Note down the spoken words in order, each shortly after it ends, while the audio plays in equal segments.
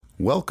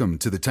Welcome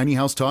to the Tiny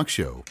House Talk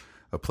Show,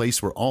 a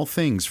place where all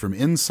things from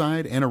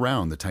inside and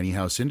around the tiny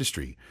house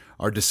industry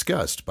are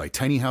discussed by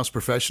tiny house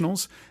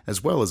professionals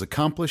as well as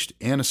accomplished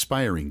and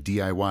aspiring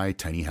DIY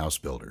tiny house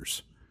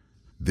builders.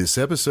 This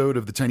episode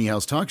of the Tiny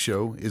House Talk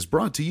Show is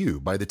brought to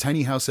you by the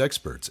tiny house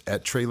experts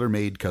at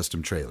TrailerMade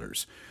Custom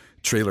Trailers.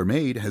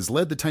 TrailerMade has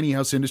led the tiny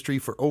house industry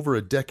for over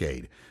a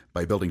decade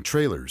by building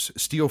trailers,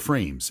 steel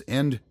frames,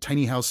 and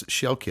tiny house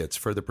shell kits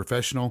for the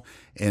professional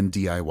and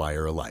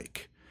DIYer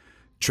alike.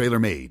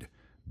 TrailerMade,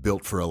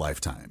 built for a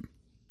lifetime.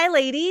 Hi,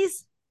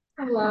 ladies.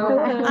 Hello.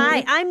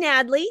 Hi, I'm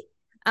Nadley.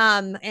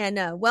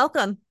 And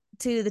welcome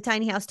to the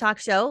Tiny House Talk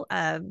Show.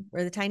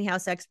 We're the Tiny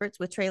House experts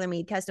with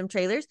TrailerMade Custom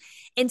Trailers.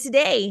 And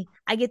today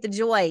I get the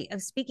joy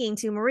of speaking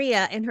to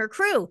Maria and her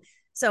crew.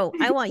 So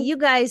I want you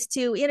guys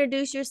to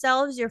introduce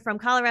yourselves. You're from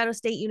Colorado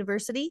State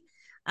University.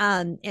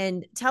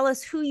 And tell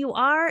us who you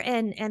are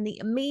and the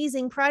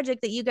amazing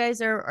project that you guys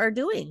are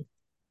doing.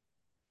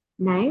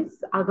 Nice.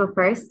 I'll go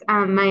first.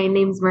 My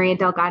name's Maria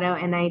Delgado,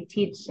 and I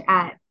teach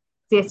at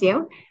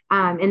CSU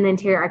in the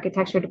interior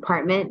architecture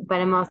department,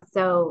 but I'm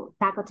also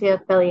faculty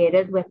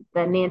affiliated with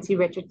the Nancy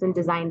Richardson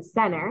Design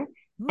Center,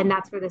 and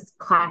that's where this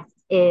class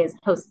is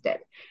hosted.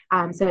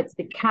 So it's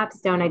the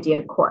capstone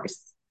idea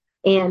course.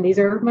 And these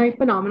are my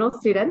phenomenal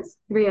students,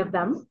 3 of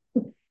them.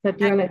 So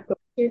do you want to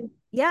go?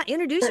 Yeah,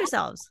 introduce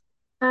yourselves.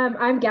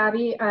 I'm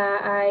Gabby.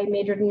 I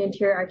majored in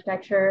interior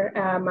architecture,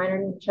 minor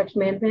in construction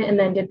management, and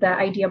then did the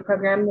IDEA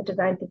program, the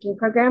design thinking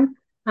program.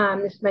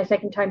 This is my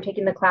second time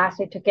taking the class.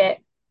 I took it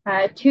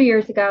 2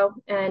 years ago,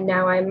 and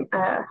now I'm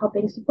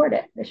helping support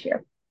it this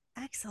year.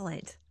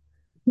 Excellent.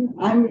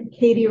 I'm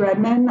Katie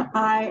Redman.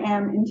 I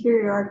am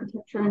interior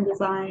architecture and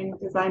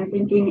design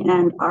thinking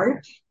and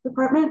art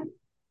department.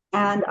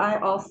 And I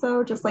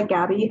also, just like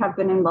Gabby, have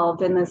been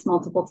involved in this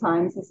multiple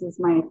times. This is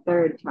my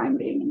 3rd time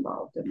being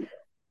involved in it.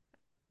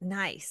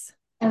 Nice.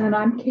 And then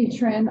I'm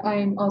Katrin.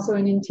 I'm also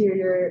in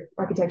interior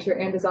architecture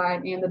and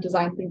design and the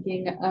design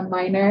thinking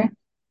minor.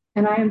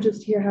 And I am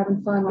just here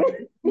having fun.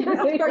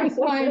 First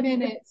time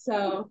in it.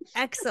 So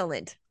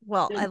excellent.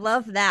 Well, I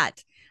love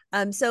that.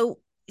 So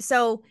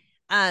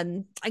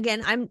again,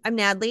 I'm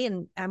Nadley,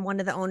 and I'm one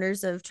of the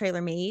owners of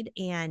TrailerMade,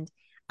 and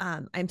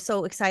I'm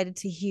so excited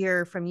to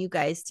hear from you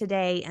guys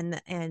today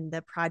and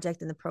the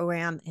project and the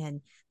program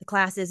and the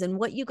classes and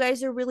what you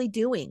guys are really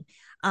doing.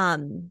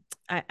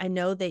 I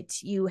know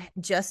that you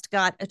just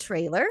got a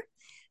trailer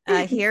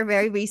here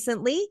very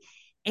recently,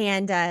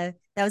 and that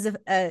was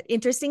a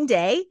interesting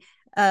day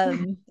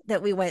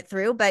that we went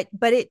through, but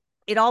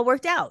it all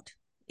worked out.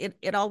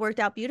 It all worked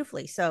out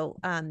beautifully. So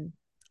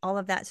all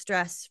of that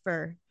stress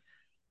for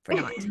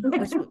not,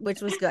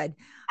 which was good.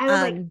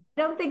 I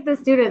don't think the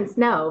students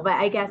know, but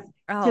I guess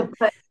to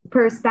put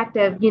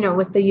perspective,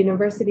 with the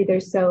university,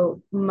 there's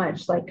so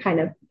much like kind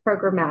of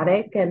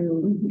programmatic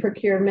and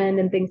procurement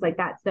and things like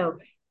that. So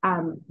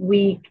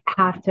we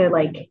have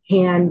to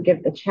hand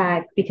give the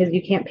check because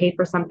you can't pay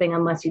for something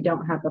unless you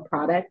don't have the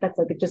product. That's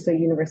just a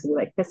university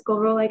fiscal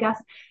rule, I guess.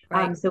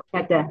 Right. So we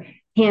had to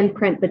hand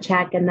print the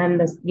check, and then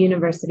the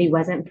university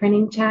wasn't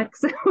printing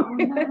checks. But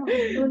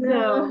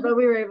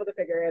we were able to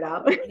figure it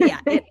out. Yeah,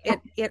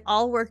 it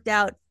all worked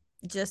out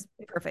just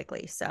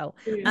perfectly. So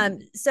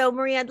so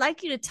Maria, I'd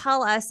like you to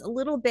tell us a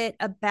little bit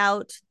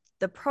about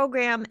the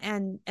program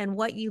and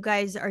what you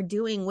guys are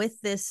doing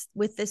with this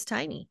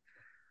tiny.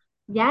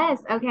 Yes.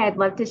 Okay. I'd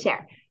love to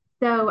share.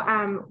 So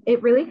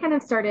it really kind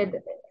of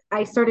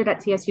I started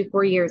at CSU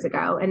 4 years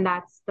ago, and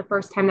that's the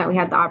first time that we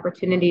had the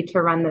opportunity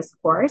to run this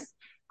course.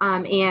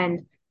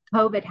 And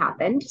COVID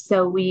happened.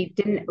 So we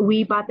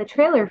bought the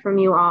trailer from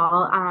you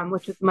all,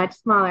 which was much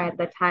smaller at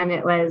the time.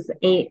 It was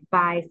 8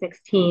 by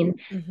 16.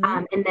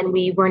 Mm-hmm. And then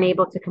we weren't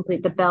able to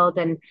complete the build.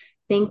 And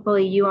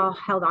thankfully you all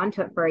held on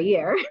to it for a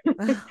year.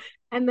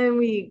 And then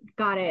we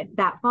got it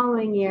that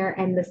following year.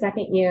 And the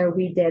second year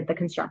we did the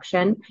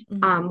construction,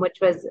 which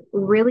was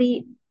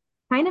really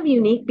kind of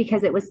unique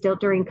because it was still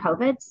during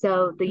COVID.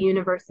 So the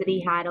university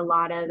had a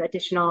lot of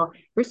additional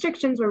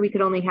restrictions where we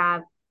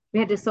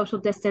had to social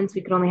distance. We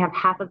could only have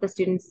half of the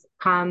students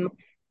come.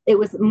 It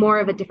was more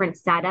of a different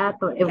setup.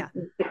 The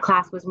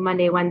class was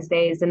Monday,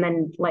 Wednesdays, and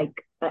then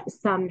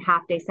some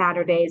half day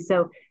Saturdays.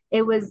 So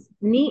it was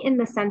neat in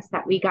the sense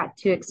that we got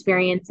to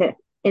experience it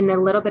in a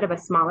little bit of a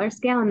smaller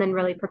scale and then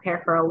really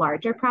prepare for a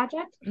larger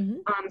project.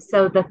 Mm-hmm.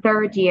 So the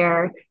 3rd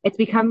year, it's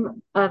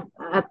become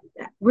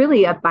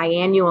really a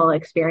biannual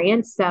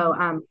experience.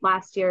 So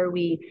last year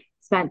we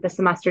spent the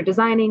semester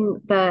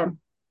designing the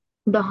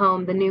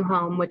new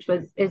home, which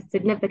is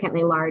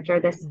significantly larger.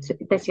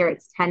 This year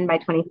it's 10 by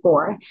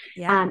 24.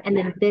 Yeah. And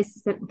then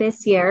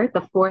this year,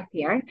 the 4th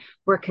year,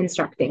 we're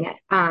constructing it.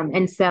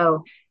 And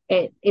so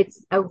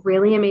it's a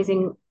really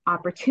amazing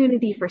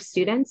opportunity for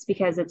students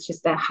because it's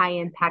just a high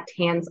impact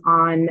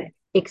hands-on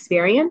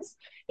experience.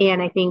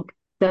 And I think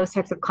those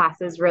types of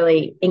classes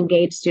really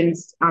engage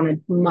students on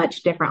a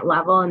much different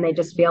level. And they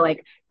just feel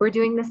like we're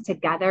doing this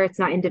together. It's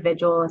not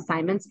individual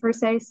assignments per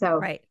se.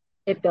 So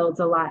it builds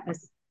a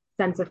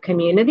sense of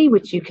community,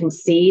 which you can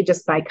see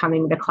just by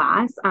coming to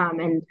class.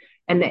 And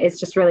it's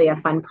just really a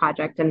fun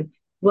project. And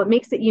what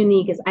makes it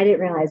unique is I didn't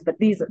realize, but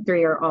these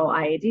three are all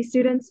IAD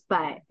students,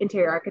 but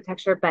interior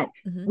architecture, but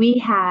we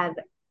have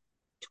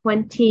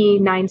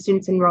 29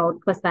 students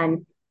enrolled, plus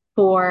then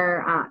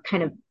four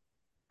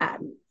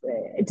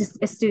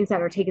just students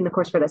that are taking the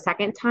course for the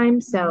second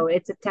time. So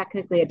it's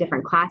technically a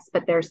different class,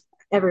 but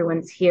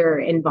everyone's here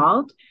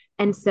involved.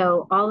 And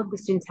so all of the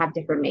students have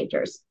different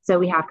majors. So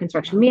we have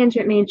construction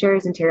management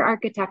majors, interior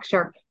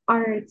architecture,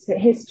 arts,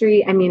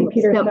 history. I mean,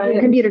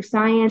 computer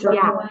science,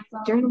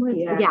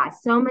 journalism,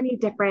 so many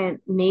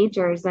different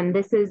majors. And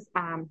this is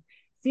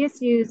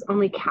CSU's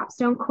only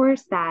capstone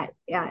course that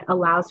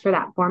allows for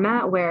that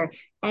format where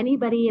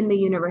anybody in the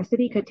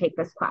university could take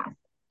this class.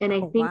 And I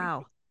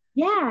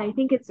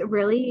think it's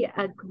really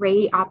a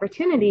great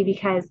opportunity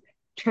because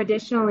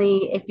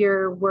traditionally, if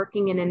you're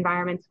working in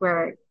environments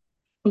where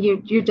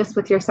you're just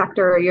with your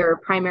sector or your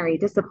primary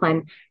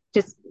discipline,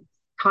 just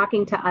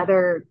talking to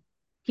other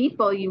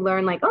people, you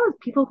learn like, oh,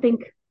 people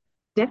think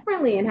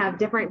differently and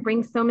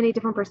bring so many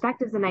different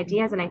perspectives and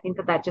ideas. And I think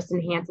that just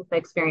enhances the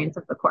experience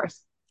of the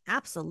course.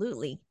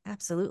 Absolutely.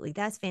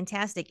 That's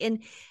fantastic. And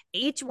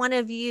each one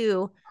of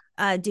you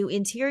do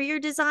interior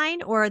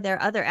design, or are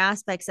there other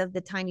aspects of the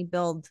tiny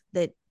build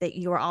that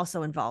you are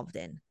also involved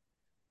in?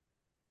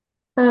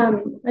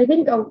 I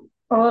think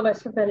all of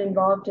us have been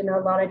involved in a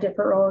lot of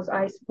different roles.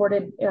 I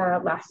supported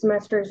last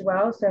semester as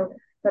well, so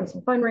done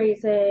some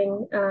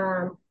fundraising.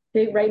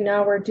 Right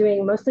now we're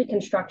doing mostly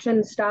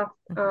construction stuff.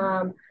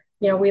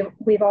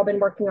 We've all been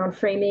working on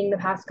framing the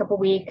past couple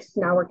weeks.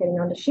 Now we're getting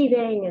onto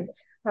sheeting and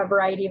a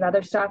variety of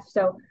other stuff.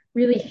 So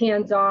really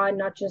hands-on,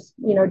 not just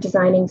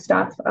designing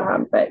stuff,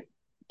 but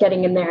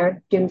getting in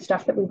there, doing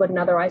stuff that we wouldn't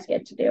otherwise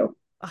get to do.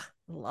 Oh,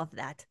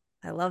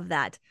 I love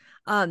that.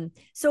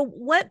 So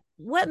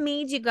what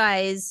made you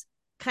guys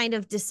kind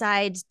of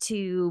decide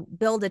to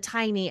build a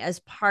tiny as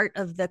part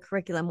of the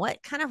curriculum?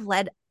 What kind of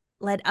led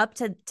up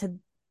to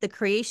the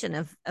creation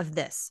of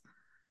this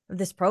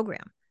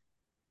program?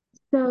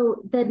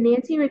 So the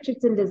Nancy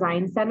Richardson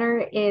Design Center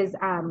is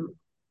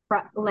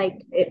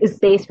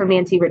based from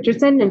Nancy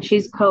Richardson, and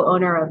she's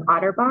co-owner of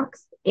OtterBox,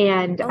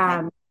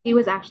 and he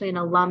was actually an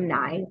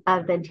alumni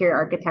of the interior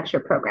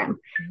architecture program.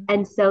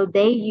 And so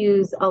they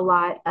use a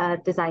lot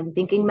of design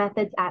thinking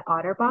methods at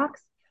OtterBox.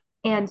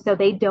 And so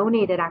they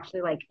donated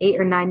actually like $8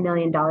 or $9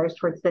 million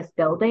towards this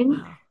building.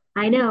 Wow.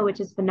 I know, which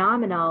is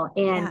phenomenal.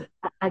 And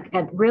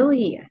a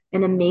really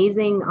an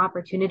amazing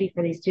opportunity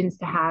for these students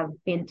to have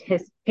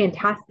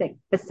fantastic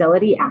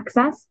facility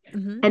access.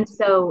 And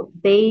so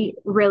they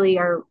really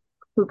are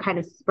who kind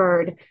of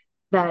spurred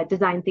the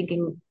design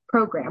thinking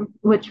program,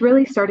 which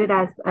really started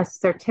as a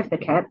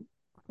certificate.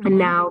 And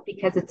now,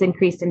 because it's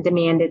increased in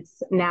demand,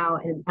 it's now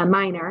a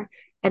minor.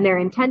 And their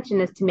intention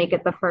is to make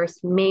it the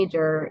first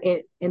major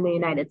in the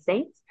United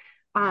States.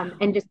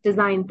 And just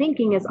design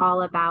thinking is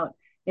all about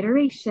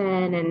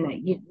iteration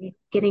and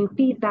getting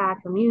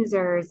feedback from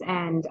users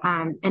and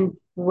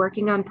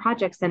working on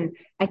projects. And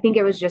I think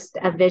it was just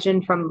a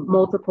vision from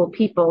multiple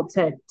people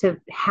to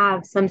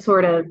have some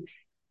sort of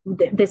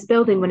this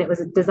building. When it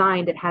was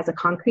designed, it has a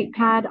concrete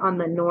pad on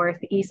the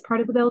northeast part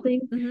of the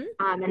building.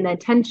 And the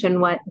intention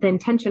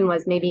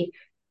was maybe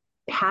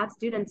have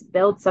students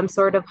build some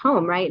sort of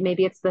home, right?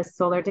 Maybe it's the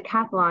solar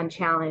decathlon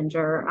challenge,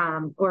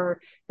 or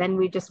then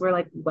we just were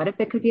like, what if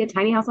it could be a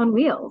tiny house on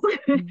wheels?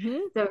 So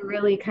it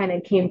really kind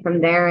of came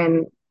from there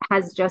and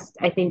has just,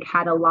 I think,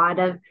 had a lot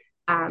of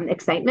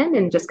excitement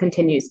and just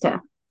continues to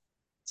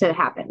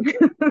happen.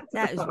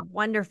 That is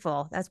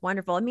wonderful. That's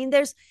wonderful. I mean,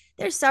 there's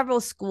several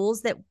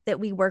schools that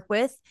we work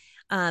with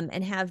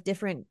and have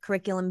different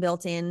curriculum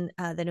built in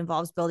that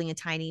involves building a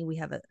tiny. We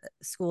have a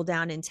school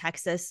down in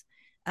Texas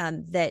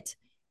that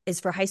is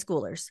for high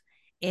schoolers,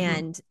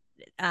 and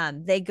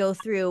they go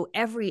through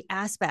every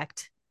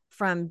aspect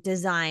from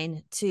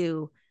design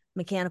to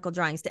mechanical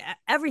drawings to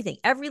everything,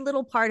 every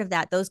little part of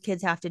that those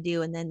kids have to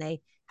do. And then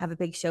they have a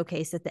big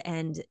showcase at the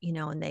end,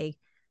 and they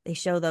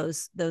show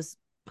those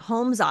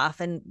homes off.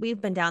 And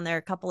we've been down there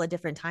a couple of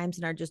different times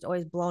and are just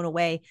always blown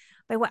away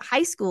by what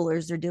high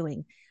schoolers are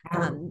doing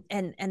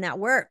and that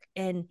work.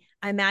 And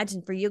I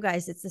imagine for you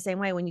guys, it's the same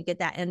way when you get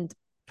that end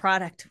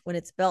product when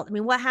it's built. I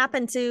mean, what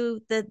happened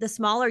to the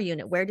smaller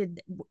unit?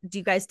 Do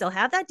you guys still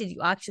have that? Did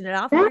you auction it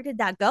off? Where did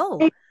that go?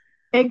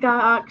 It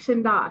got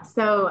auctioned off.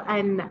 So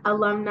an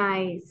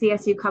alumni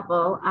CSU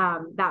couple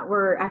that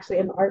were actually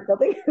in the art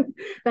building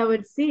that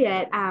would see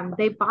it,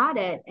 they bought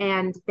it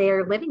and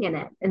they're living in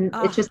it. And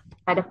it's just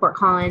outside of Fort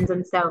Collins.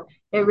 And so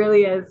it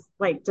really is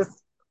like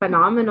just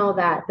phenomenal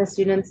that the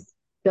students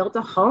built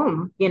a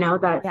home,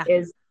 that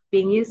is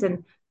being used.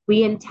 And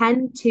we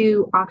intend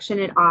to auction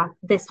it off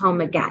this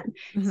home again.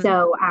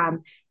 So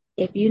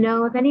if you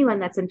know of anyone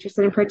that's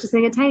interested in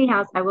purchasing a tiny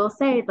house, I will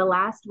say the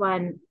last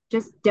one,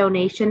 just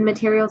donation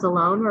materials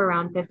alone were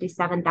around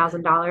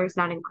 $57,000,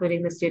 not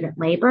including the student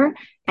labor,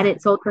 and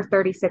it sold for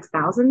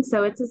 $36,000.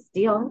 So it's a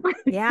steal.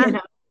 Yeah,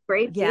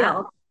 great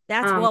deal.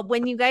 That's well,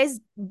 when you guys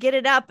get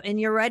it up and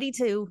you're ready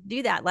to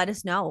do that, let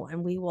us know,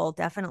 and we will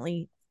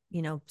definitely,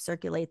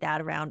 circulate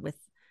that around with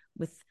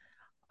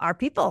our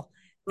people.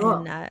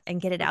 Cool.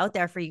 and get it out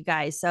there for you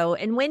guys. So,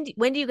 and when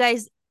do you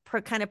guys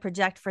kind of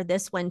project for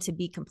this one to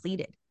be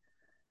completed?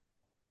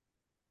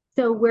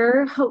 So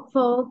we're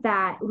hopeful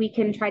that we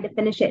can try to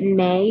finish it in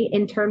May.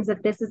 In terms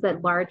of, this is a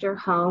larger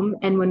home.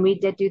 And when we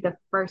did do the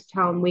first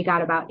home, we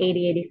got about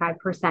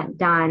 85%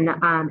 done.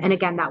 And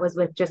again, that was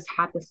with just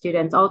half the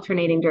students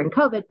alternating during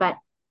COVID. But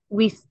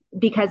we,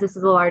 because this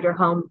is a larger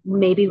home,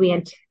 maybe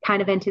we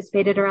kind of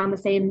anticipated around the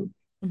same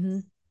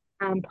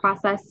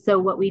process. So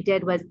what we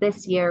did was,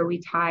 this year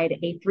we tied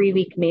a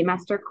 3-week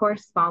Maymester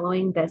course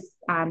following this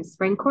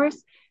spring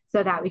course,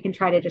 so that we can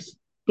try to just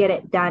get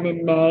it done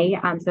in May.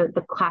 So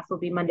the class will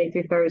be Monday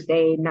through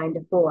Thursday, 9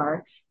 to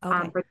 4,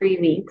 for 3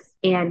 weeks,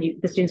 and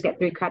the students get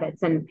 3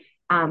 credits. And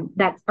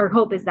that's our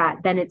hope, is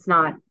that then it's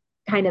not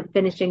kind of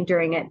finishing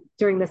during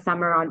the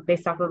summer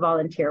based off of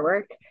volunteer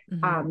work.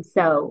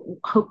 So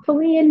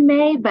hopefully in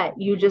May, but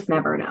you just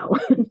never know.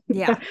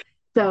 Yeah.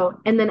 So,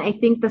 and then I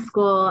think the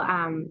school,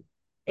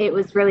 it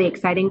was really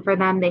exciting for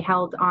them. They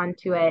held on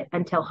to it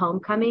until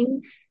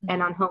homecoming,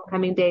 and on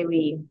homecoming day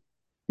we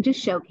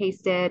just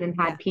showcased it and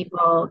had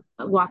people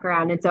walk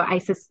around. And so I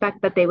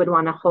suspect that they would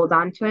want to hold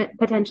on to it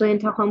potentially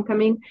until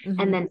homecoming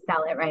and then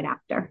sell it right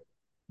after.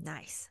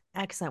 Nice.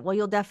 Excellent. Well,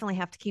 you'll definitely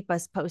have to keep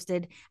us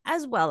posted,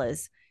 as well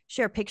as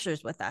share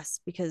pictures with us,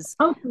 because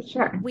for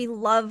sure, we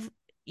love,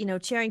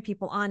 cheering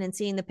people on and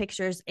seeing the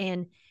pictures.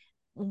 And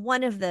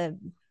one of the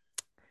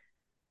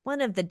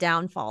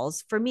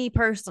downfalls for me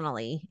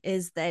personally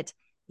is that,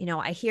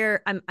 I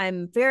hear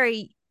I'm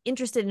very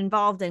interested,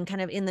 involved, and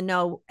kind of in the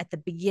know at the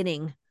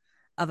beginning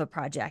of a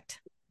project.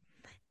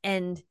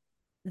 And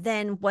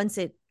then once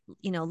it,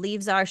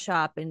 leaves our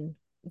shop and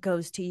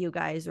goes to you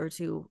guys or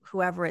to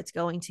whoever it's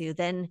going to,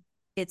 then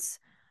it's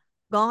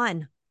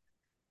gone.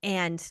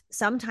 And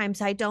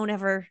sometimes I don't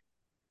ever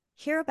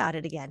hear about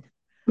it again.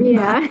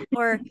 Yeah.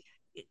 Or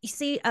you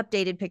see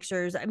updated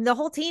pictures. I mean, the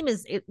whole team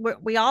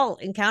we all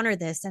encounter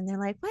this, and they're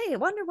like, wait, I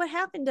wonder what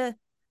happened to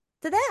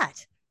that.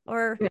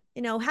 Or,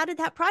 how did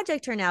that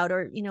project turn out?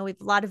 Or,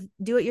 we've a lot of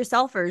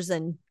do-it-yourselfers,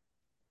 and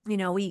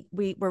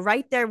we're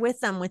right there with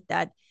them with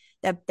that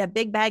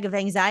big bag of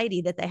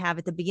anxiety that they have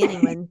at the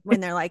beginning when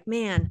they're like,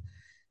 man,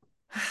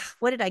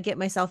 what did I get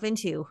myself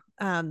into?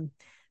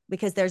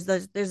 Because there's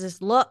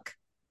this look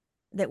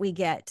that we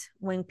get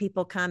when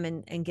people come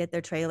and get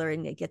their trailer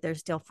and they get their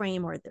steel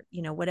frame, or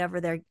whatever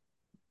they're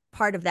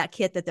part of that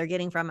kit that they're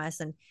getting from us,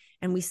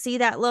 and we see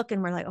that look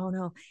and we're like, oh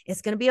no,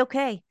 it's gonna be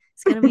okay.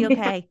 It's gonna be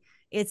okay.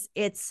 It's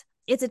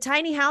a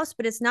tiny house,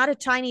 but it's not a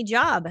tiny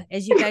job,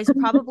 as you guys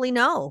probably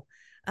know.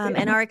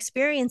 And are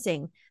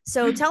experiencing.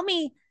 So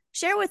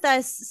share with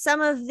us some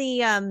of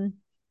the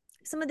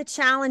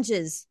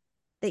challenges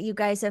that you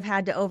guys have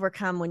had to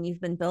overcome when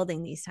you've been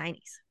building these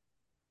tinies.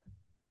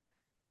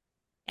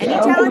 Any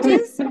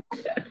challenges?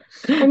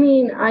 I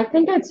mean, I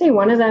think I'd say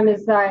one of them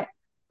is that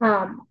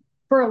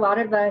for a lot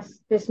of us,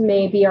 this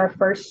may be our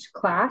first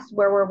class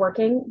where we're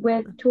working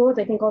with tools.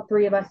 I think all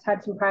 3 of us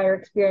had some prior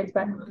experience,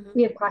 but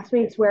we have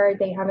classmates where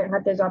they haven't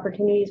had those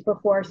opportunities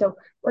before. So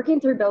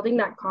working through building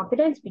that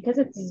confidence, because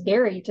it's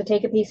scary to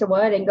take a piece of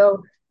wood and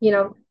go,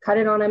 cut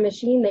it on a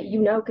machine that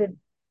could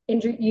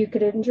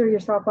injure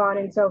yourself on.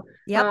 And so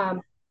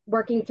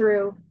working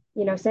through,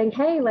 saying,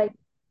 hey, like,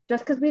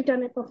 just because we've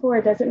done it before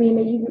doesn't mean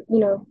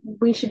that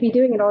we should be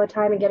doing it all the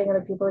time, and getting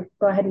other people to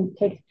go ahead and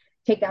take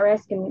that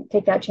risk and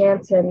take that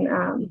chance.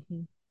 And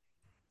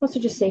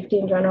also just safety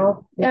in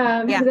general.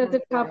 That's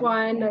a tough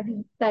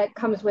one that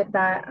comes with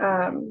that.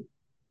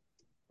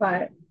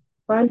 But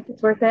fun,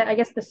 it's worth it. I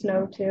guess the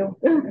snow too.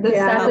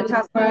 That's a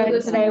tough one.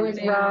 Today was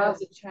rough.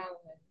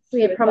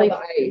 We had probably a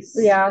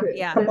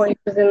couple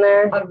inches in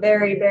there. A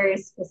very, very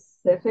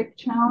specific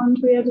challenge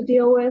we had to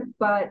deal with,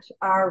 but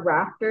our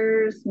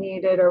rafters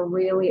needed a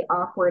really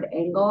awkward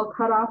angle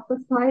cut off the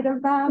side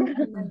of them,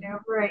 and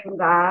maneuvering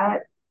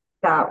that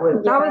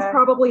was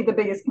probably the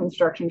biggest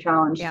construction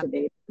challenge to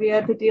date we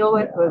had to deal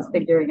with, was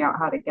figuring out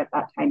how to get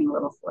that tiny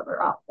little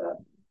sliver off the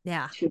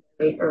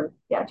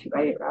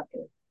 2x8 rafter.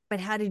 But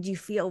how did you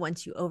feel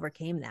once you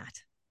overcame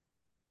that?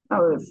 That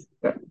was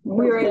good.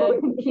 We were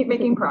able to keep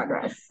making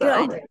progress.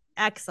 So. Good.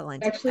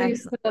 Excellent. Actually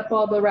set up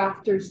all the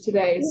rafters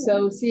today,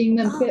 so seeing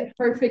them fit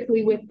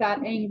perfectly with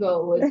that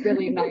angle was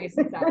really nice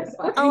and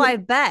satisfying. Oh, I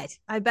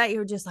bet you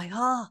were just like,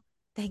 oh,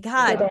 thank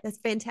God, that's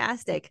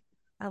fantastic.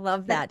 I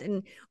love that.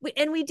 And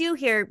we do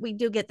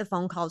get the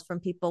phone calls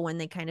from people when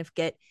they kind of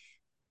get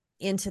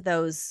into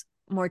those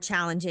more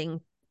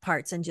challenging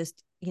parts, and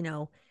just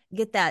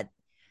get that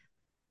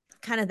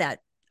kind of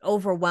that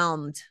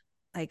overwhelmed,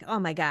 like, oh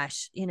my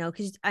gosh,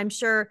 because I'm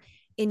sure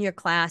in your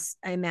class,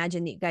 I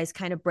imagine that you guys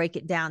kind of break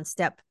it down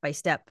step by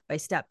step by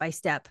step by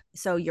step.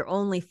 So you're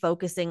only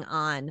focusing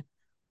on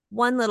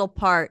one little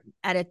part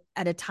at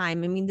a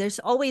time. I mean, there's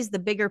always the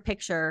bigger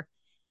picture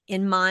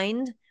in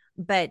mind,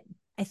 but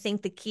I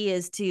think the key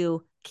is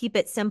to keep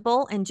it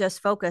simple and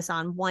just focus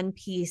on one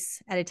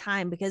piece at a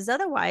time, because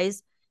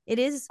otherwise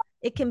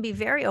it can be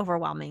very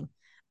overwhelming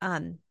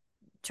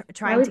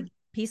trying to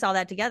piece all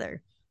that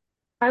together.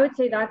 I would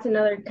say that's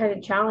another kind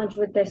of challenge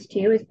with this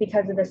too, is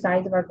because of the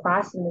size of our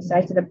class and the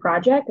size of the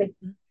project. Like,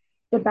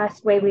 the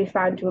best way we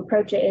found to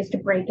approach it is to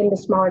break into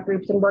smaller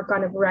groups and work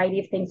on a variety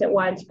of things at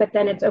once. But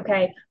then it's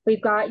okay,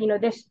 we've got,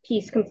 this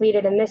piece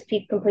completed and this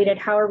piece completed.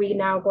 How are we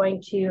now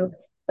going to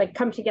like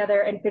come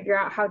together and figure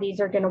out how these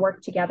are going to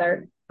work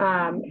together?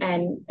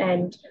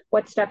 And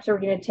what steps are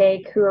we going to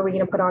take? Who are we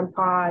going to put on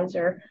pause,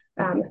 or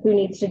who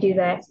needs to do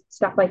this,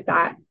 stuff like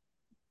that.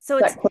 So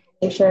it's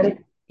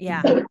coordination.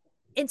 Yeah.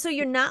 And so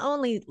you're not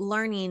only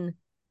learning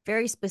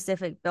very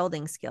specific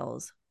building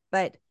skills,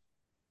 but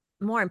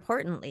more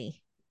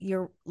importantly,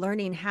 you're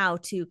learning how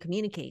to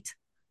communicate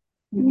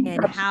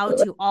and how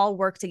to all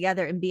work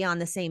together and be on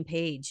the same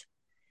page,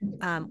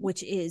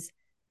 which is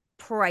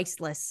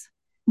priceless.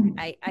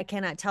 I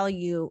cannot tell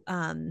you,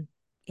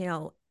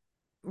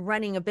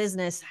 running a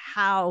business,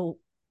 how,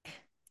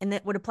 and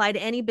that would apply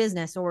to any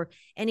business or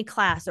any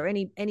class or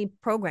any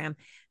program.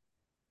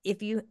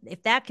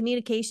 If that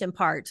communication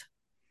part,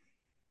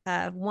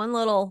 one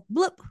little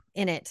bloop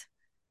in it,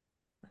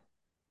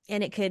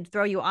 and it could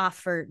throw you off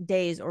for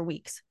days or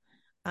weeks.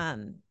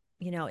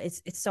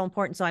 It's so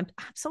important. So I'm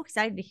so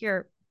excited to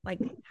hear like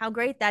how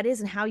great that is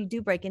and how you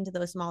do break into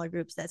those smaller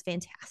groups. That's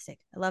fantastic.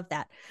 I love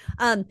that.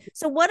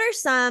 So what are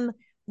some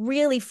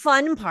really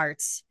fun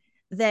parts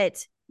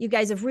that you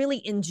guys have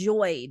really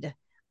enjoyed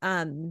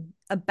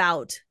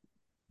about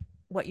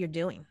what you're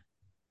doing?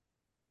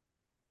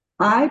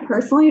 I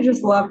personally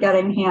just love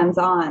getting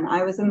hands-on.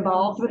 I was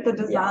involved with the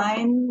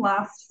design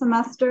last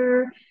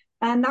semester,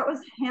 and that was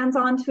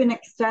hands-on to an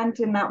extent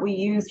in that we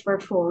used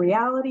virtual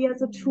reality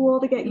as a tool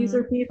to get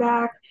user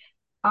feedback,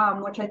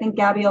 which I think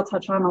Gabby will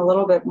touch on a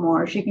little bit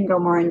more. She can go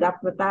more in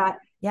depth with that.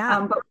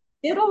 Yeah. But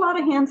we did a lot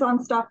of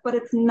hands-on stuff, but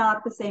it's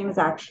not the same as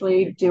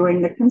actually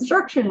doing the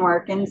construction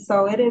work. And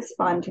so it is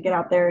fun to get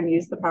out there and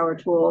use the power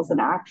tools and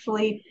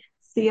actually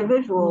see a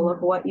visual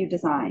of what you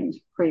designed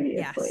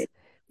previously.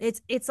 Yes.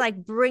 It's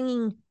like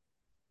bringing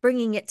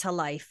it to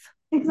life.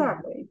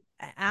 Exactly.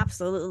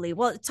 Absolutely.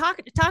 Well, talk,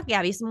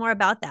 Gabby, some more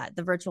about that,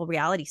 the virtual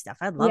reality stuff.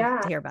 I'd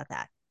love to hear about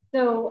that.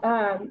 So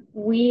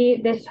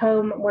this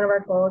home, one of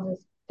our goals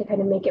is to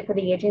kind of make it for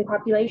the aging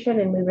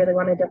population, and we really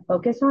wanted to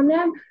focus on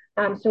them.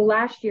 So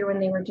last year when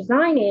they were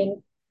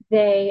designing,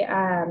 they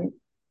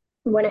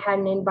went ahead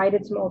and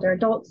invited some older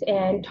adults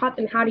and taught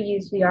them how to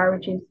use VR,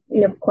 which is,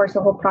 of course,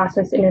 a whole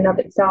process in and of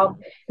itself.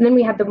 And then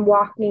we had them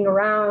walking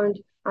around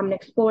and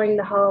exploring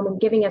the home and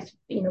giving us,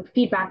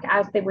 feedback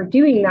as they were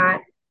doing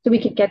that, so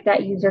we could get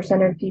that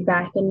user-centered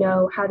feedback and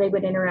know how they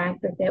would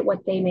interact with it,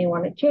 what they may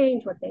want to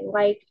change, what they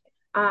liked,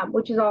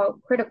 which is all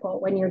critical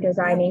when you're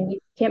designing. You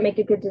can't make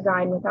a good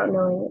design without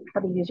knowing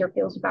how the user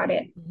feels about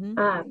it.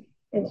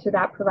 And so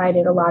that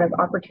provided a lot of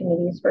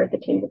opportunities for the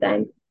team to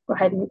then go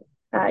ahead and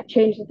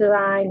change the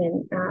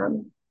design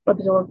and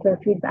absorb their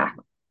feedback.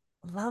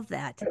 Love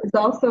that. It was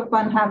also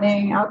fun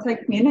having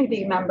outside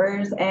community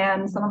members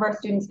and some of our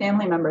students'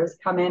 family members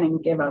come in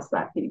and give us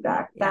that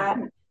feedback. That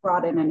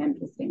brought in an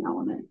interesting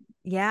element.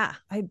 Yeah,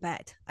 I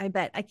bet. I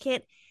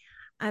can't,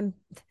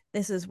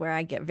 this is where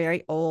I get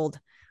very old.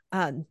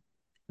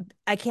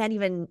 I can't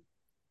even,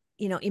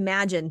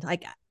 imagine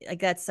like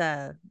that's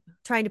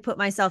trying to put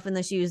myself in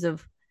the shoes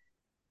of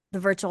the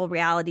virtual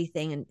reality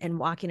thing and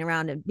walking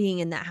around and being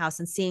in that house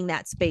and seeing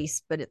that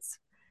space. But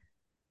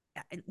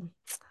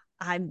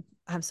I'm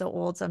so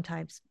old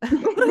sometimes.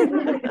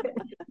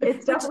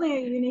 It's definitely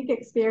a unique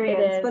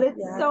experience, but it's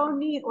so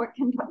neat what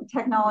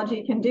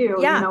technology can do.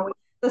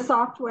 The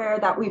software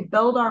that we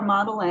build our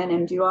model in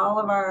and do all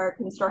of our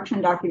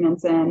construction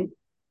documents in,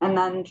 and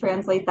then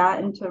translate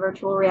that into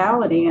virtual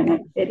reality.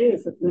 And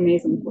it's an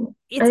amazing tool.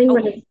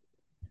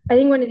 I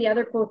think one of the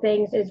other cool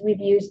things is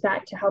we've used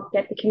that to help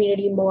get the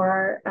community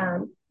more,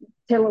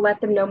 to let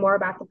them know more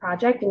about the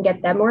project and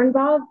get them more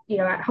involved.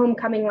 At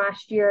homecoming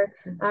last year,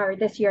 or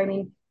this year,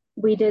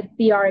 we did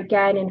VR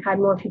again and had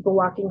more people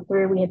walking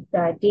through. We had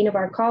the dean of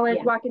our college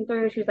walking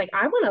through. She was like,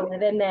 I want to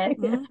live in this.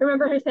 I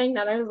remember her saying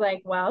that. I was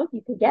like, well,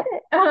 you could get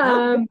it.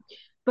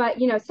 But,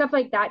 stuff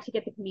like that to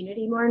get the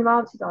community more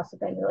involved has also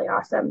been really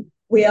awesome.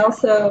 We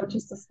also,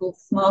 just a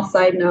small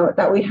side note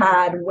that we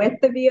had with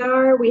the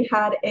VR, we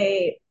had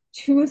a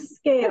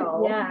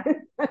 2-scale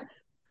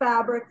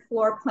fabric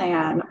floor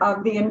plan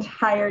of the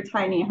entire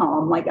tiny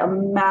home, like a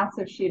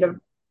massive sheet of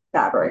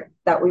fabric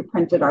that we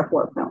printed our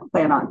floor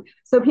plan on.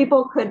 So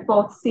people could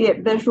both see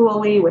it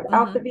visually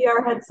without the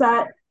VR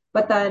headset,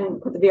 but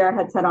then put the VR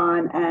headset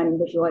on and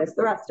visualize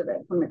the rest of it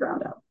from the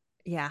ground up.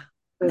 Yeah,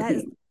 that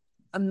is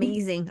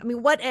amazing.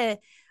 What an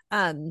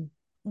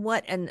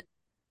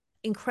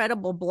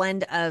incredible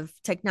blend of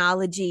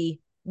technology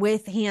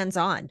with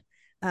hands-on.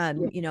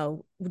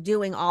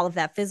 Doing all of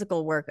that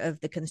physical work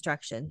of the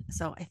construction.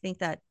 So I think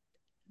that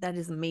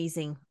is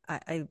amazing.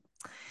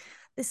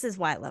 This is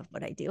why I love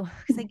what I do,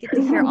 because I get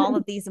to hear all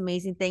of these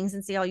amazing things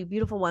and see all you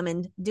beautiful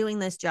women doing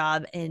this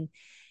job and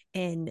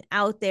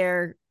out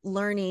there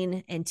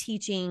learning and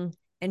teaching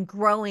and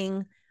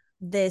growing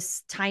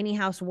this tiny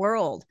house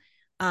world,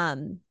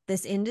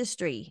 this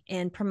industry,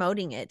 and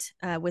promoting it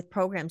with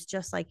programs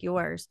just like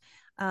yours.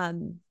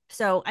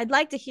 So I'd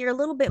like to hear a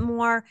little bit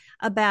more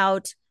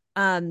about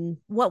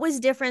what was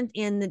different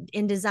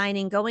in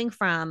designing going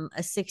from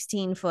a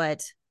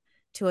 16-foot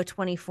to a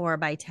 24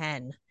 by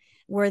 10?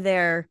 Were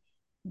there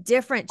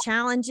different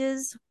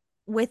challenges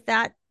with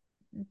that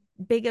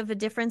big of a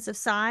difference of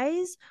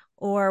size,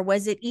 or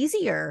was it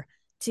easier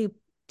to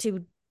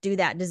do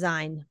that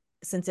design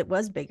since it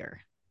was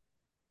bigger?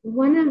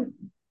 One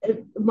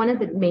of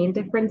the main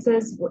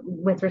differences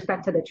with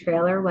respect to the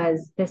trailer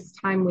was this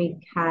time we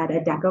had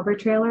a deck over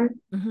trailer.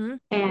 Mm-hmm.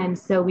 And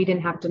so we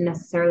didn't have to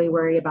necessarily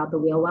worry about the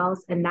wheel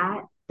wells. And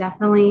that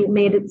definitely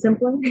made it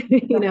simpler,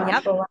 you know?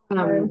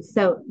 Yep.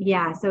 So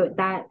yeah, so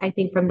that, I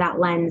think from that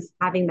lens,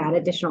 having that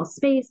additional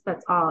space,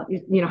 that's all,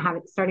 you know,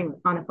 having starting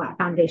on a flat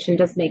foundation,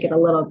 just make it a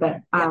little bit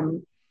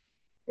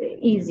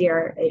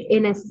easier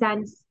in a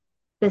sense.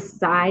 The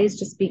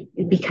size,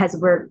 because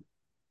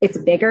it's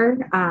bigger.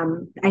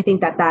 I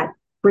think that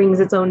brings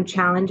its own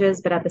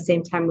challenges, but at the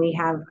same time, we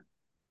have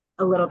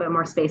a little bit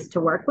more space to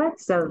work with.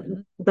 So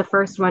Mm-hmm. the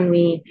first one,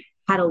 we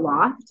had a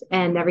loft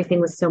and everything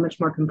was so much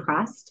more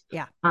compressed.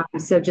 Yeah.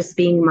 So just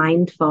being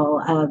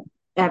mindful of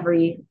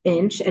every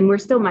inch, and we're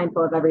still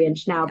mindful of every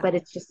inch now, but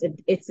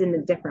it's in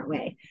a different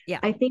way. Yeah.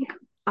 I think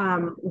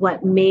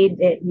what made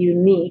it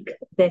unique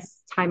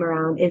this time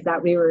around is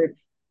that we were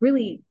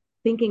really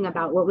thinking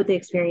about what would the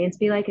experience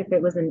be like if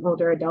it was an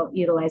older adult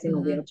utilizing a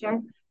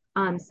wheelchair.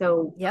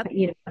 So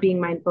you know, being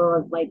mindful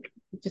of like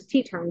just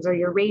T-turns or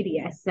your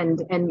radius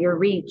and your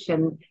reach,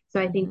 and so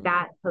I think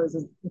that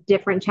poses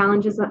different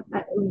challenges,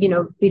 you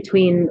know,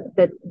 between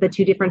the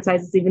two different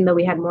sizes. Even though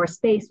we had more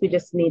space, we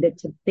just needed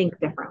to think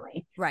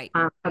differently, right,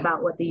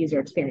 about what the user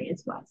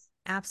experience was.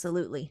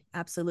 Absolutely,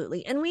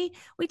 and we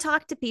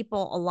talk to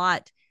people a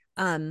lot,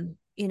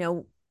 you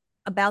know,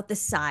 about the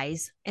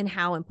size and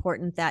how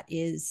important that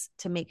is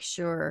to make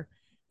sure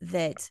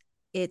that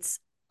it's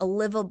a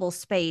livable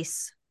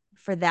space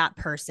for that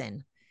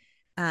person.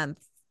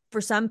 For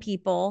some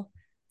people,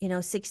 you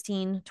know,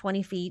 16,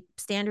 20 feet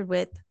standard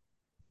width,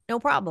 no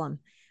problem.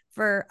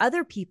 For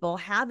other people,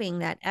 having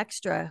that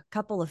extra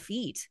couple of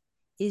feet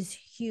is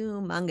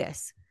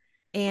humongous.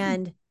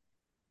 And,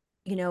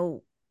 you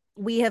know,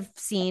 we have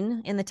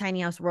seen in the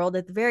tiny house world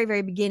at the very,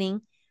 very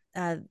beginning,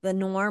 the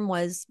norm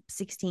was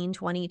 16,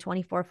 20,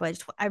 24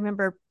 foot. I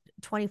remember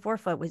 24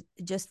 foot was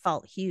just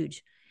felt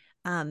huge,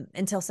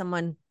 until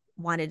someone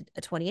wanted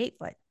a 28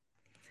 foot.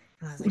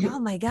 And I was like, oh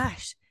my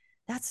gosh,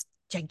 that's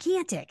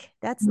gigantic.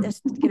 That's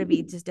going to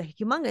be just a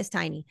humongous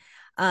tiny.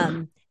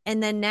 And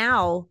then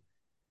now,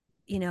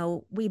 you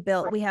know, we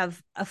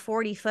have a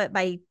 40-foot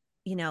by,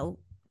 you know,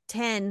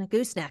 10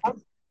 gooseneck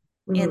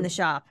in the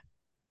shop.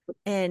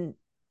 And,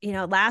 you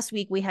know, last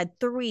week we had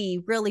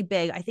 3 really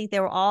big, I think they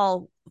were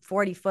all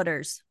 40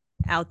 footers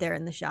out there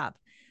in the shop.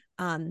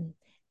 And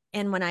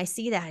when I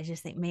see that, I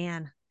just think,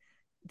 man,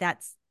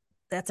 that's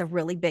a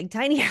really big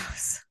tiny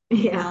house.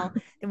 You know,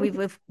 and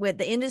we've with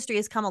the industry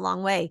has come a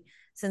long way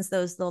since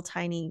those little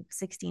tiny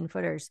 16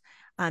 footers.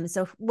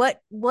 So what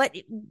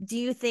do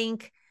you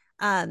think,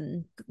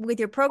 with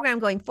your program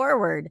going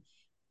forward,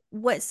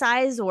 what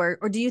size, or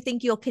do you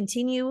think you'll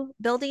continue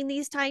building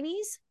these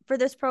tinies for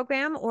this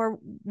program, or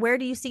where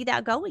do you see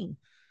that going?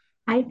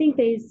 I think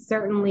they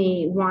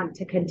certainly want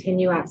to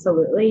continue,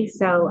 absolutely.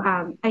 So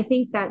I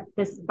think that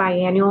this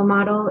biannual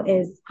model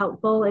is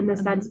helpful in the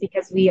sense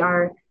because we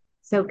are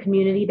so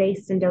community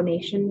based and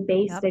donation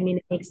based. I mean,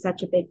 it makes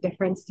such a big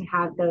difference to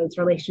have those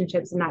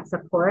relationships and that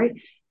support.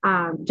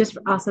 Just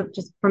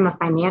from a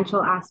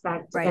financial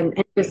aspect,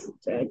 and just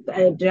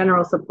a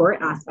general support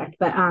aspect.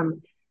 But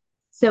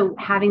so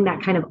having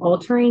that kind of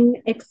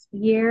altering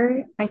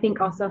year, I think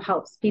also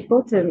helps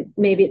people to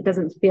maybe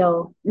it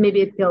feel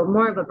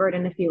more of a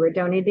burden if you were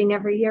donating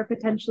every year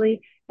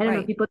potentially. I don't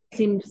know, people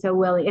seem so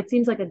willing. It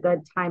seems like a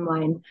good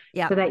timeline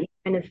so that you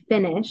kind of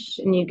finish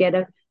and you get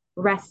a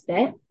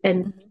respite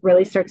and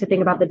really start to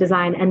think about the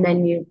design, and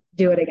then you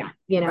do it again,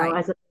 you know,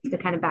 as opposed to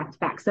kind of back to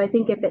back. So I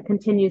think if it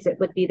continues, it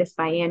would be this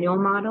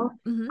biannual model.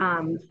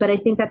 But I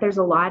think that there's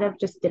a lot of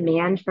just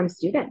demand from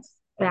students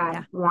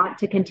that want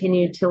to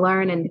continue to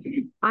learn. And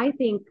I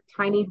think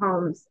tiny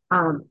homes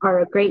are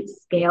a great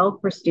scale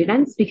for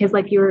students because,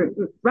 like you were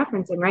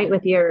referencing, right,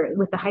 with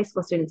the high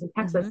school students in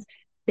Texas,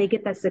 they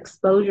get this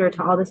exposure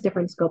to all this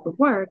different scope of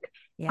work.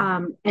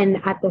 And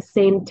at the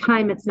same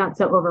time, it's not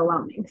so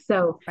overwhelming.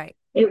 So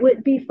it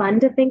would be fun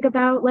to think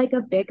about like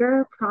a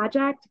bigger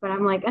project, but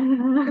I'm like, I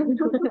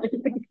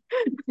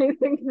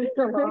think it's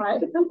a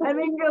lot. I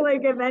think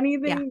like if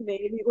anything,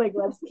 maybe like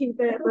let's keep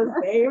it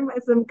the same,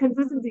 some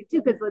consistency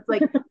too, because it's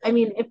like, I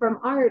mean, if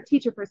from our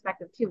teacher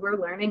perspective too,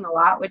 we're learning a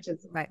lot, which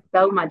is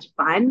so much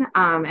fun,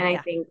 and I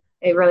think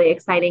it really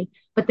exciting.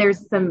 But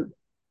there's some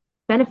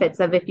benefits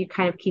of if you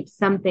kind of keep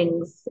some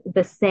things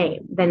the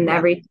same, then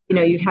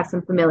you have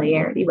some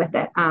familiarity with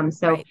it.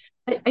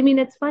 I mean,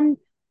 it's fun.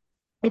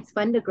 It's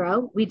fun to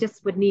grow. We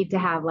just would need to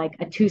have like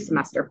a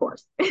 2-semester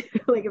course.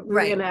 Like if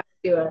we're gonna have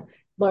to do a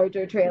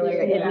larger trailer,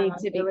 it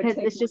needs to be, because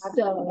it's just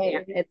so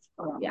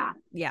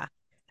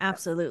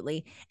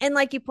absolutely. And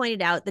like you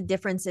pointed out, the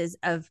differences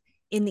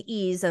in the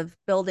ease of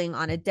building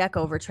on a deck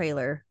over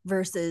trailer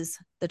versus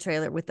the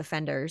trailer with the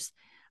fenders.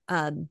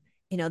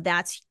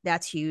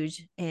 that's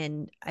huge.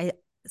 And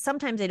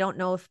sometimes I don't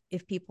know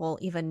if people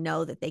even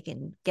know that they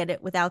can get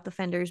it without the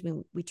fenders.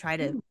 We try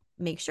to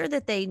make sure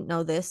that they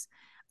know this,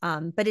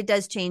 but it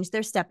does change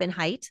their step in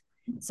height.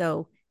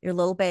 So you're a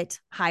little bit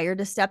higher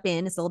to step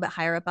in. It's a little bit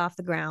higher up off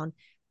the ground.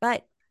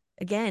 But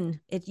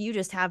again, if you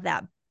just have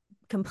that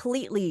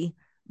completely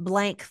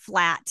blank,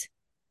 flat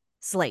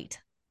slate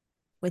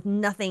with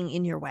nothing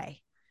in your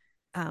way,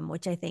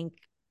 which I think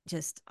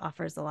just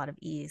offers a lot of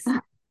ease.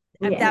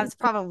 That's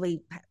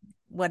probably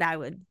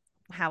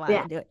how I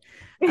would do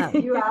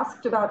it. You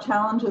asked about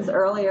challenges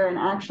earlier, and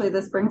actually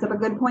this brings up a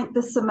good point.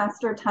 The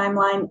semester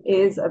timeline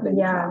is a big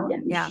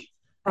challenge. Yeah.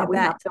 That we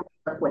have to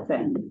work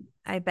within.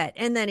 I bet.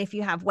 And then if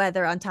you have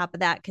weather on top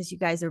of that, because you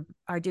guys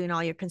are doing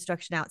all your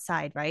construction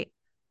outside, right?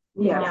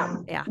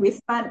 Yeah. We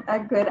spent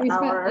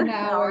an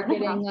hour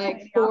getting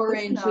like 4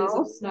 inches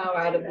of snow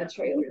out of the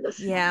trailer this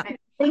year.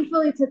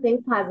 Thankfully, to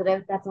think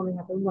positive, that's only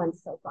happened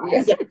once so far.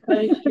 Yes.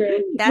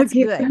 That's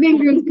good.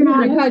 Fingers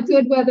crossed. We've had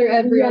good weather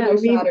every other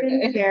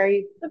Saturday.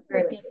 Very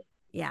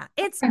yeah.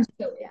 It's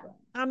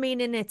I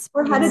mean, and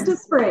we're headed to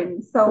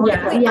spring, so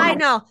I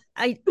know.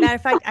 Matter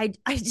of fact, I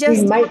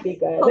just we might be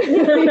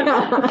good.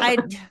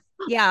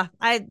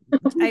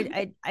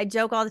 I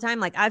joke all the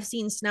time. Like, I've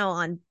seen snow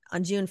on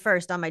June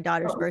 1st on my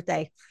daughter's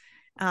birthday.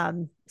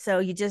 So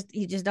you just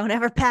don't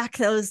ever pack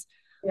those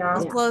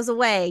clothes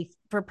away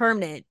for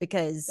permanent,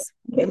 because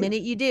the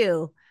minute you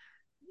do,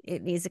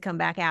 it needs to come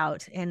back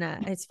out. And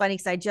it's funny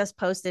because I just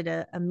posted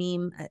a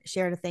meme,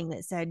 shared a thing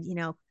that said,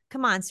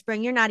 come on,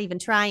 spring, you're not even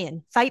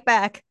trying. Fight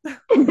back.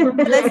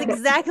 That's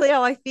exactly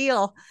how I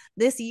feel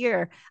this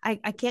year. I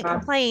can't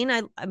complain.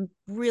 I'm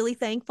really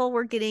thankful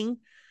we're getting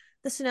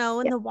the snow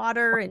and the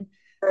water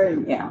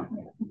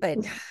but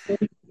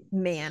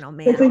man, oh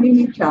man, it's a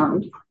unique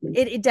challenge.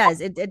 It does.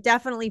 It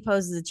definitely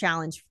poses a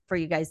challenge for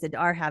you guys that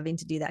are having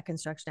to do that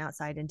construction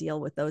outside and deal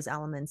with those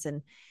elements,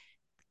 and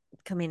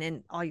coming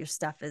in, all your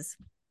stuff is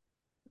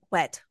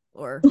wet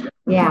or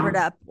covered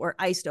up or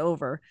iced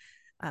over.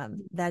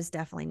 That's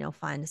definitely no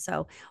fun.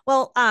 So,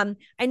 well,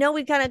 I know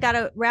we kind of got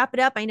to wrap it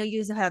up. I know you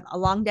guys have a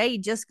long day. You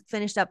just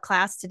finished up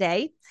class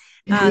today.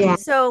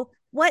 So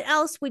what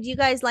else would you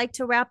guys like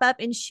to wrap up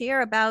and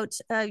share about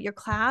your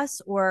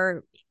class,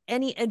 or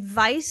any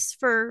advice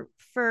for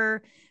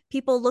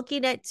people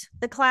looking at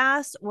the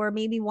class, or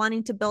maybe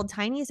wanting to build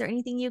tiny? Is there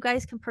anything you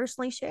guys can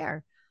personally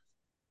share?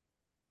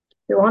 If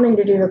you're wanting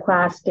to do the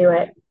class, do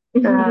it.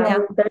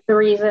 There's a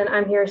reason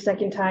I'm here a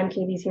second time.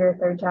 Katie's here a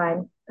third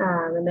time.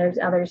 And there's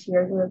others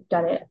here who have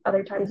done it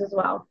other times as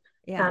well.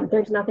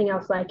 There's nothing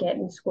else like it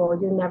in school.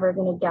 You're never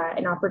going to get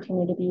an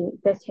opportunity to be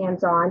this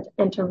hands-on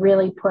and to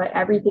really put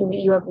everything that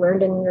you have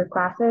learned in your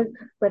classes,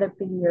 whether it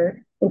be your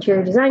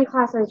interior design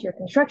classes, your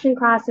construction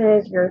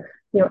classes, your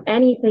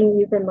anything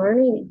you've been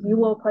learning, you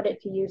will put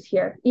it to use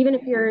here. Even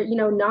if you're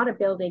not a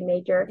building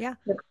major,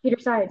 the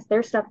computer science,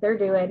 their stuff they're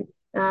doing,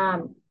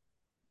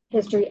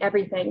 history,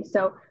 everything.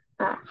 So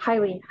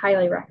highly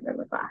recommend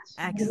the class.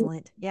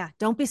 Excellent.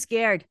 Don't be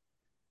scared.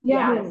 You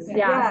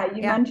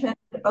mentioned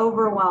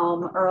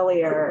overwhelm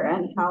earlier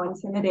and how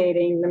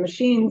intimidating the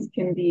machines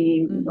can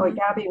be, like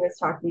Gabby was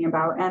talking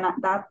about. And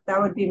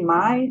that would be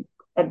my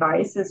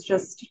advice, is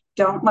just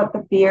don't let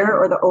the fear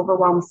or the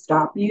overwhelm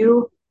stop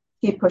you.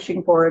 Keep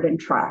pushing forward and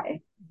try.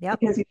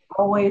 Because you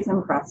always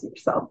impress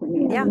yourself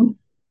in the end.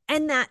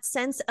 And that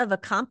sense of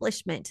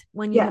accomplishment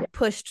when you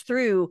pushed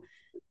through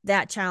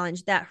that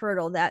challenge, that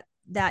hurdle,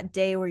 that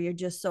day where you're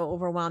just so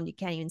overwhelmed you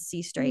can't even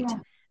see straight.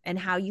 And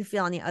how you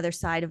feel on the other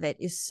side of it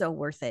is so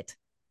worth it.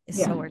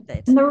 So worth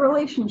it. And the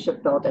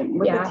relationship building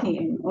with the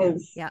team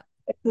is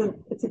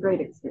it's a great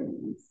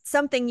experience.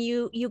 Something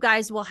you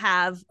guys will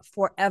have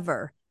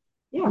forever.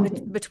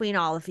 Between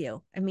all of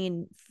you. I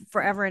mean,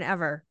 forever and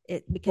ever.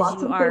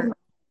 Because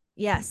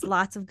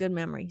lots of good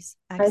memories.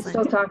 Excellent. I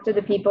still talk to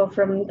the people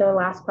from the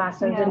last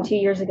class I was in 2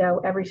 years ago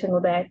every single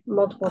day.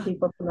 Multiple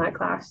people from that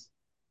class.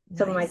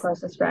 Some of my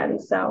closest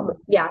friends. So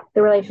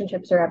the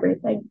relationships are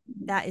everything.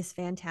 That is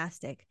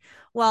fantastic.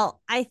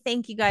 Well, I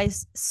thank you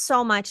guys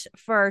so much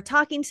for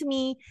talking to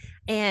me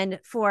and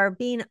for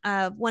being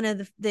one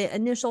of the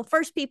initial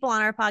first people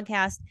on our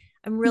podcast.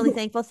 I'm really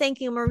thankful. Thank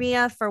you,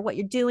 Maria, for what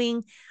you're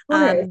doing.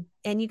 And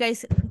you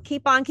guys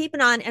keep on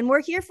keeping on, and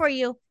we're here for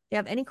you if you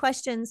have any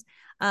questions.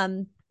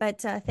 But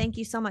thank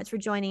you so much for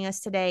joining us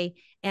today.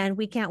 And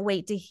we can't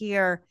wait to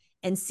hear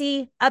and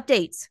see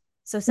updates.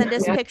 So send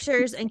us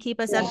pictures and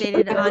keep us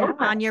updated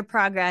on your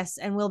progress,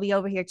 and we'll be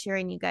over here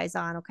cheering you guys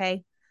on.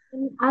 Okay.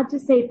 I'll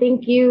just say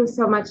thank you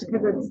so much,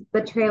 because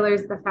the trailer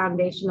is the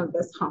foundation of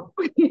this home.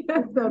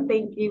 So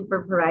thank you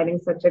for providing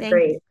such a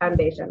great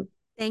foundation.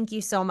 Thank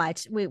you so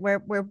much.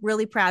 We're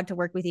really proud to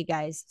work with you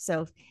guys.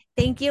 So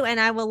thank you. And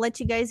I will let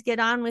you guys get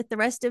on with the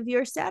rest of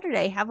your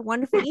Saturday. Have a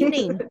wonderful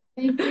evening.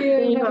 Thank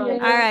you. All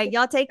right.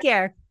 Y'all take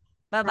care.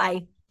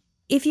 Bye-bye.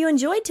 If you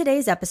enjoyed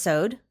today's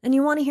episode and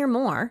you want to hear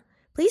more,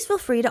 please feel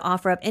free to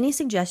offer up any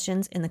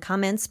suggestions in the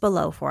comments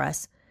below for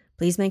us.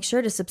 Please make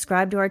sure to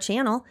subscribe to our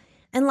channel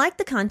and like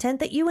the content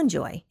that you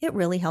enjoy. It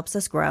really helps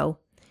us grow.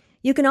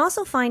 You can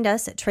also find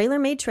us at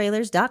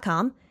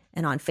trailermadetrailers.com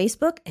and on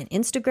Facebook and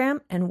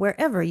Instagram and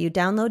wherever you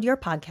download your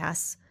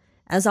podcasts.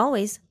 As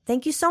always,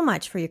 thank you so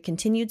much for your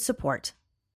continued support.